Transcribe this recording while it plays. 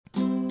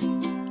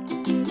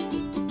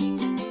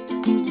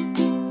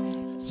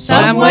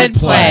Some would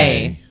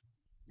play.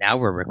 Now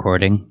we're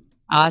recording.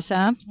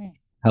 Awesome.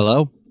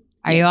 Hello?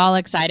 Are you all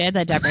excited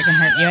that Deborah can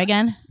hurt you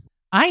again?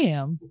 I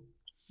am.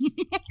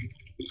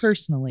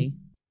 Personally.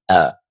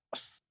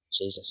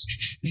 Jesus.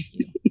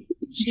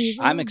 She's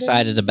I'm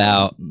excited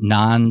about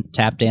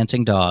non-tap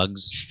dancing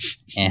dogs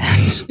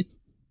and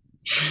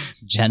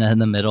Jenna in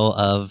the middle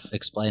of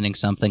explaining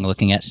something,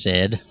 looking at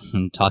Sid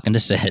and talking to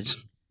Sid.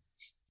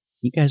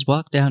 You guys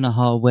walk down the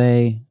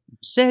hallway.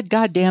 Sid,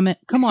 goddammit.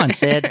 Come on,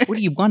 Sid. What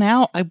do you want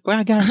out? I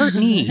got a hurt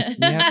knee. Yep,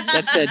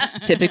 that's a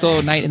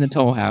typical night in the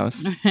Toll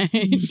House.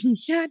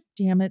 God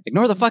damn it.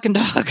 Ignore the fucking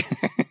dog.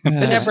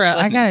 Deborah,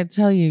 I gotta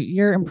tell you,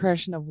 your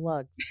impression of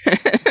Lux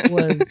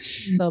was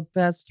the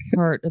best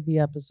part of the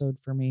episode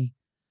for me.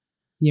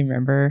 Do you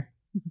remember?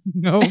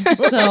 No.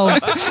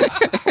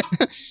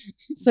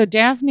 So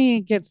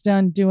Daphne gets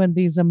done doing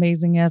these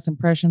amazing ass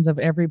impressions of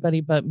everybody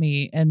but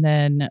me, and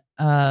then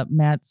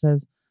Matt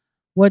says,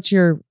 What's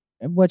your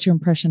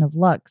impression of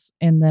Lux?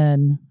 And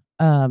then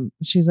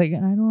she's like, I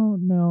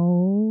don't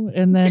know.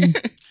 And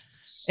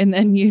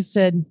then you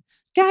said,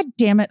 God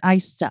damn it, I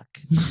suck.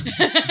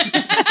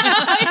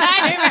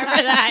 I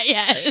remember that,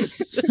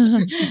 yes.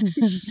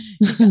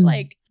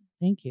 Like,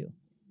 thank you.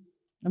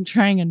 I'm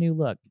trying a new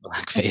look.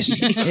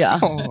 Blackface. Yeah.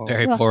 Oh.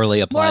 Very poorly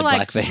applied More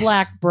like blackface.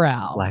 black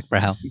brow. Black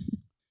brow.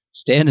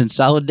 Stand in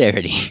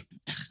solidarity.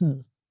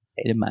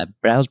 Hated my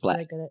brows Did I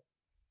black. get it?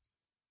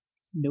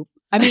 nope.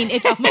 I mean,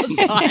 it's almost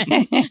gone.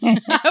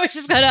 I was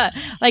just gonna,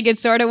 like, it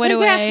sort of went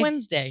When's away. Ash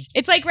Wednesday?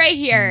 It's like right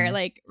here,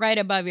 like right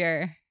above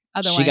your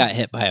other She one. got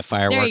hit by a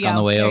firework you on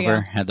the go. way There you over,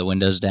 go. had the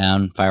windows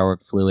down, firework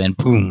flew in,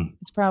 boom.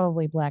 It's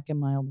probably black and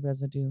mild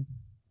residue.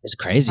 It's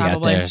crazy out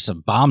Probably. there.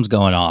 Some bombs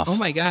going off. Oh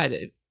my god.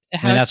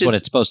 I mean, that's what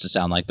it's supposed to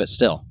sound like, but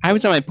still. I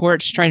was on my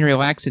porch trying to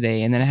relax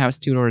today, and then a house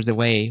 2 doors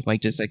away,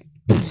 like just like,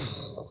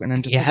 and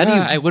I'm just Yeah, like, how do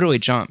you- I literally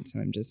jumped,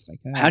 and I'm just like,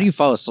 How do you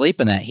fall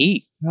asleep in that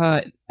heat?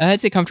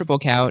 It's a comfortable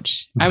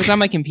couch. I was on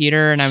my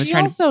computer, and I was She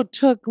trying also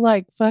took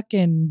like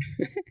fucking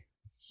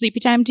sleepy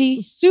time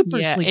tea. super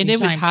yeah, sleepy and it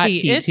was time hot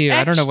tea It's too.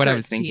 I don't know what I extra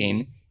was tea.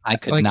 thinking. I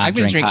could Like, not I'm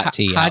gonna drink drink hot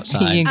tea hot outside.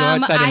 tea and go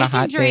outside on a I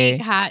hot can drink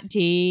day. hot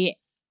tea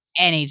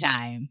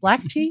anytime.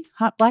 Black tea?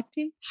 Hot black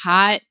tea?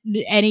 Hot,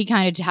 any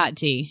kind of hot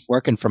tea,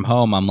 Working from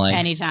home, I'm like,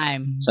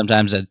 anytime.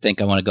 sometimes I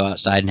think I want to go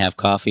outside and have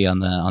coffee on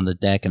the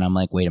deck, and I'm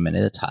like, wait a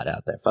minute, it's hot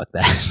out there. Fuck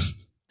that.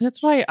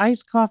 That's why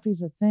iced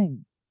coffee's a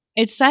thing.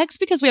 It sucks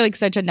because we have like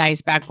such a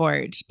nice back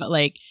porch, but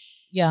like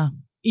Yeah.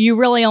 you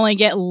really only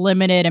get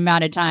limited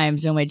amount of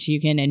times in which you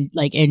can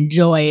enjoy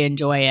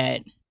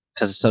it.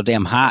 Because it's so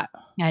damn hot.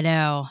 I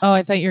know. Oh,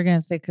 I thought you were going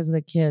to say because of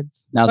the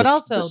kids. No, but the-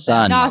 also the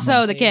sun. that-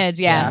 Also the kids,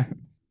 yeah.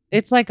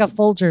 It's like a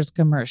Folgers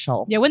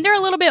commercial. Yeah, when they're a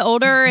little bit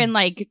older and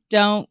like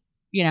don't,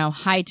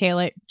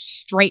 hightail it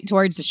straight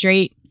towards the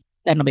street,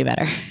 then it'll be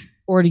better.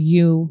 Or to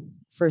you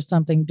for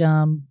something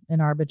dumb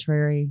and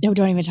arbitrary. No,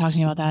 don't even talk to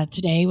me about that.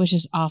 Today was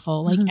just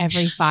awful. Like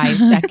every 5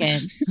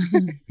 seconds.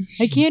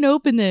 I can't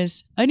open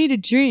this. I need a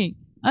drink.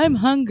 I'm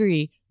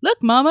hungry.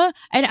 Look, mama.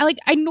 And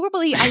I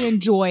normally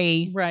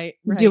enjoy Right.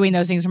 doing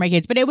those things for my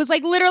kids, but it was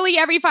like literally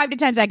every 5 to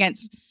 10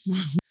 seconds.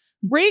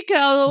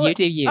 Rico. You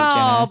do you, Oh,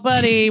 Jenna.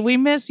 buddy. We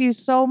miss you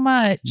so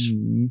much.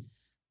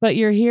 But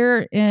you're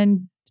here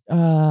in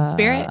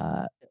Spirit?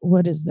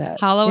 What is that?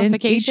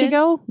 Hollowification? In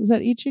Ichigo? Is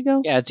that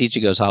Ichigo? Yeah, it's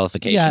Ichigo's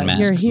holification Yeah,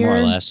 mask, you're here more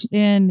or less.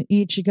 in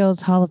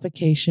Ichigo's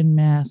hollification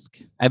mask.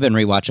 I've been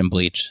rewatching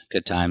Bleach.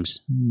 Good times.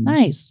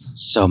 Nice.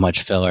 So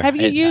much filler. Have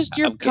you used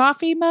your I'm-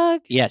 coffee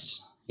mug?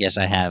 Yes,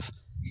 I have.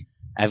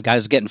 I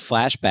was getting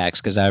flashbacks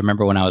because I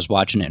remember when I was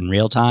watching it in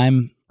real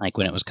time, like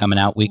when it was coming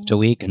out week to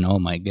week, and oh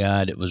my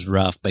god, it was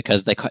rough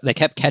because they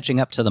kept catching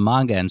up to the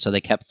manga, and so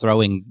they kept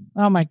throwing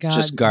Oh my god.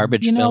 just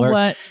garbage You know filler.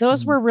 what?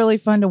 Those were really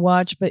fun to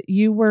watch, but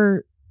you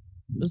were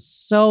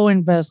so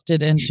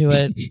invested into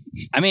it.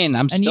 I mean,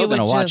 I'm And still you would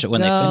going to watch just it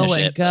when they go finish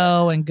and it.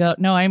 go and go.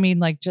 No, I mean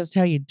like just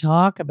how you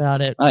talk about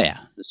it Oh yeah,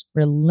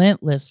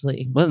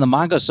 relentlessly. well, the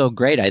manga's so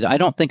great. I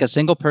don't think a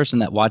single person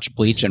that watched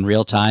Bleach in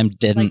real time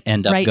didn't Like,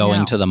 end up right going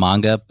now. to the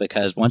manga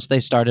because once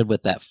they started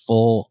with that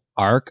full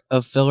arc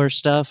of filler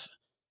stuff,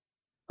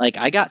 like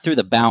I got through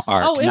the Bount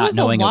arc Oh, it not was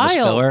knowing a while, it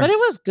was filler. but it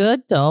was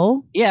good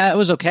though. Yeah, it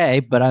was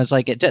okay, but I was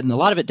like, a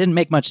lot of it didn't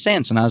make much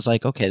sense, and I was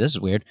like, okay, this is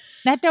weird.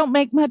 That don't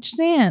make much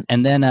sense.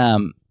 And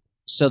then,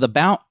 so the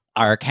Bount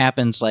arc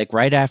happens like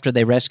right after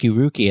they rescue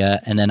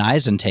Rukia, and then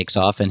Aizen takes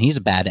off, and he's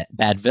a bad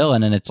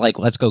villain, and it's like,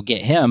 let's go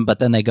get him. But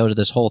then they go to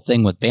this whole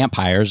thing with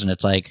vampires, and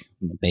it's like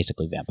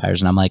basically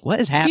vampires, and I'm like, what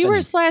is happening?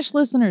 viewers /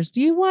 listeners,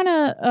 do you want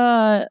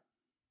to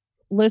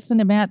listen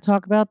to Matt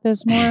talk about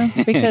this more?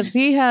 Because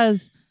he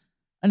has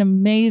an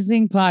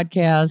amazing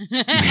podcast.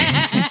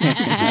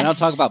 I don't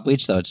talk about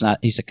Bleach though; it's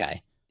not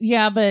isekai.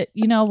 Yeah, but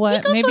you know what?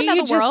 He goes to Maybe you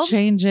another just world.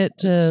 change it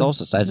to Soul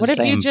Society. what if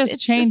you just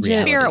It's change the it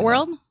reality. spirit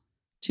world?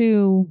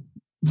 to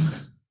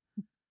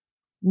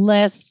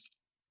less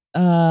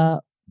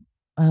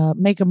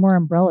make a more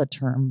umbrella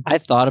term. I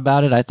thought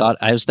about it.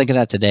 I was thinking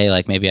that today,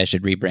 like maybe I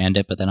should rebrand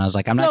it, but then I was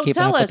like, I'm so not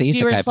keeping tell up us, with the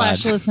viewers isekai /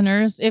 pods.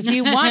 listeners, if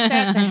you want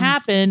that to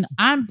happen,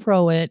 I'm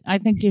pro it. I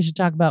think you should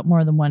talk about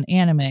more than one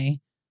anime.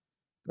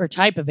 or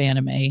type of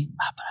anime. But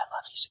I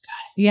love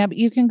Isekai. Yeah, but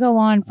you can go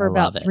on for I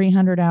love about it.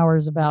 300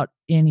 hours about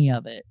any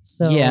of it.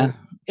 So Yeah.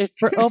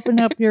 open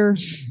up your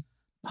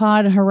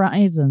pod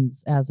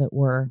horizons, as it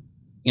were.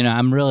 You know,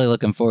 I'm really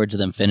looking forward to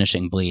them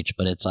finishing Bleach,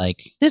 but it's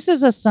like This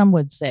is a some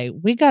would say.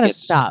 We got to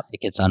stop. It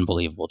gets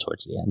unbelievable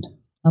towards the end.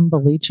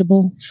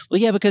 Unbelievable. Well,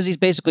 yeah, because he's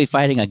basically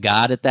fighting a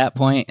god at that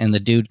point, and the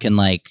dude can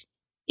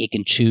he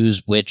can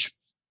choose which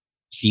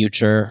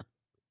future,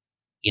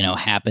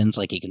 happens.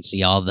 Like he can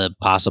see all the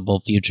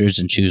possible futures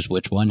and choose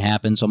which one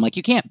happens. So I'm like,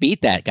 you can't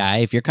beat that guy.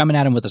 If you're coming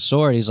at him with a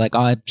sword, he's like, oh,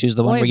 I choose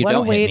the one where you what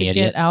don't a way hit me, to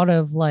idiot. get out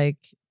of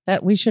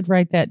that. We should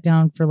write that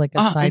down for a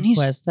side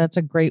quest. That's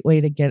a great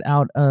way to get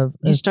out of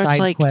a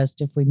side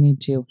quest if we need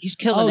to. He's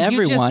killing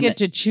everyone. You just get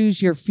to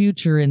choose your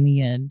future in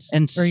the end.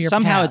 And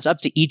somehow it's up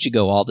to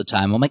Ichigo all the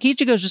time. I'm like,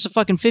 Ichigo's just a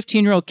fucking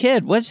 15-year-old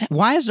kid.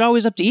 Why is it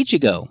always up to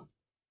Ichigo?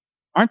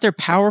 Aren't there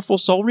powerful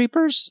Soul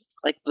Reapers?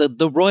 Like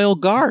the Royal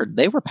Guard.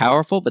 They were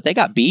powerful, but they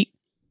got beat.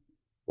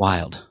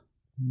 Wild.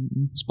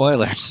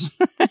 Spoilers.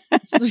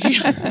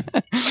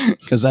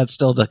 Because that's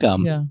still to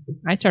come. Yeah.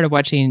 I started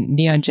watching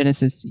Neon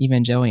Genesis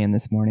Evangelion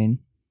this morning.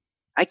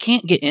 I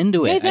can't get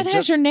into it. Hey, that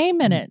has your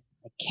name in it.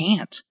 I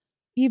can't.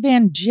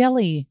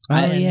 Evangeli.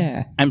 Oh,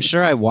 yeah. I'm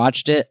sure I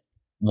watched it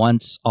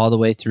once all the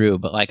way through,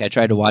 but I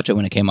tried to watch it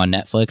when it came on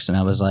Netflix, and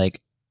I was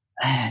like,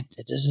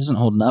 this isn't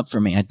holding up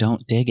for me. I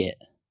don't dig it.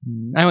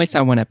 I only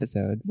saw one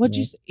episode. What'd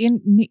you say?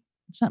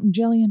 Something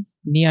Jillian?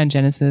 Neon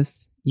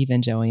Genesis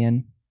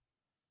Evangelion.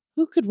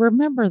 Who could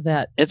remember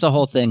that? It's a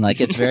whole thing.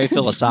 It's very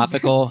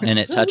philosophical, and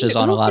it touches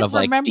on a lot of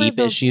deep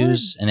issues,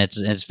 words? and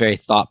it's very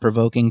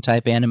thought-provoking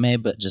type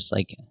anime, but just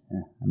I'm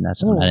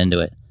not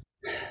into it.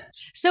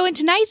 So in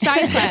tonight's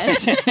side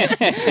quest,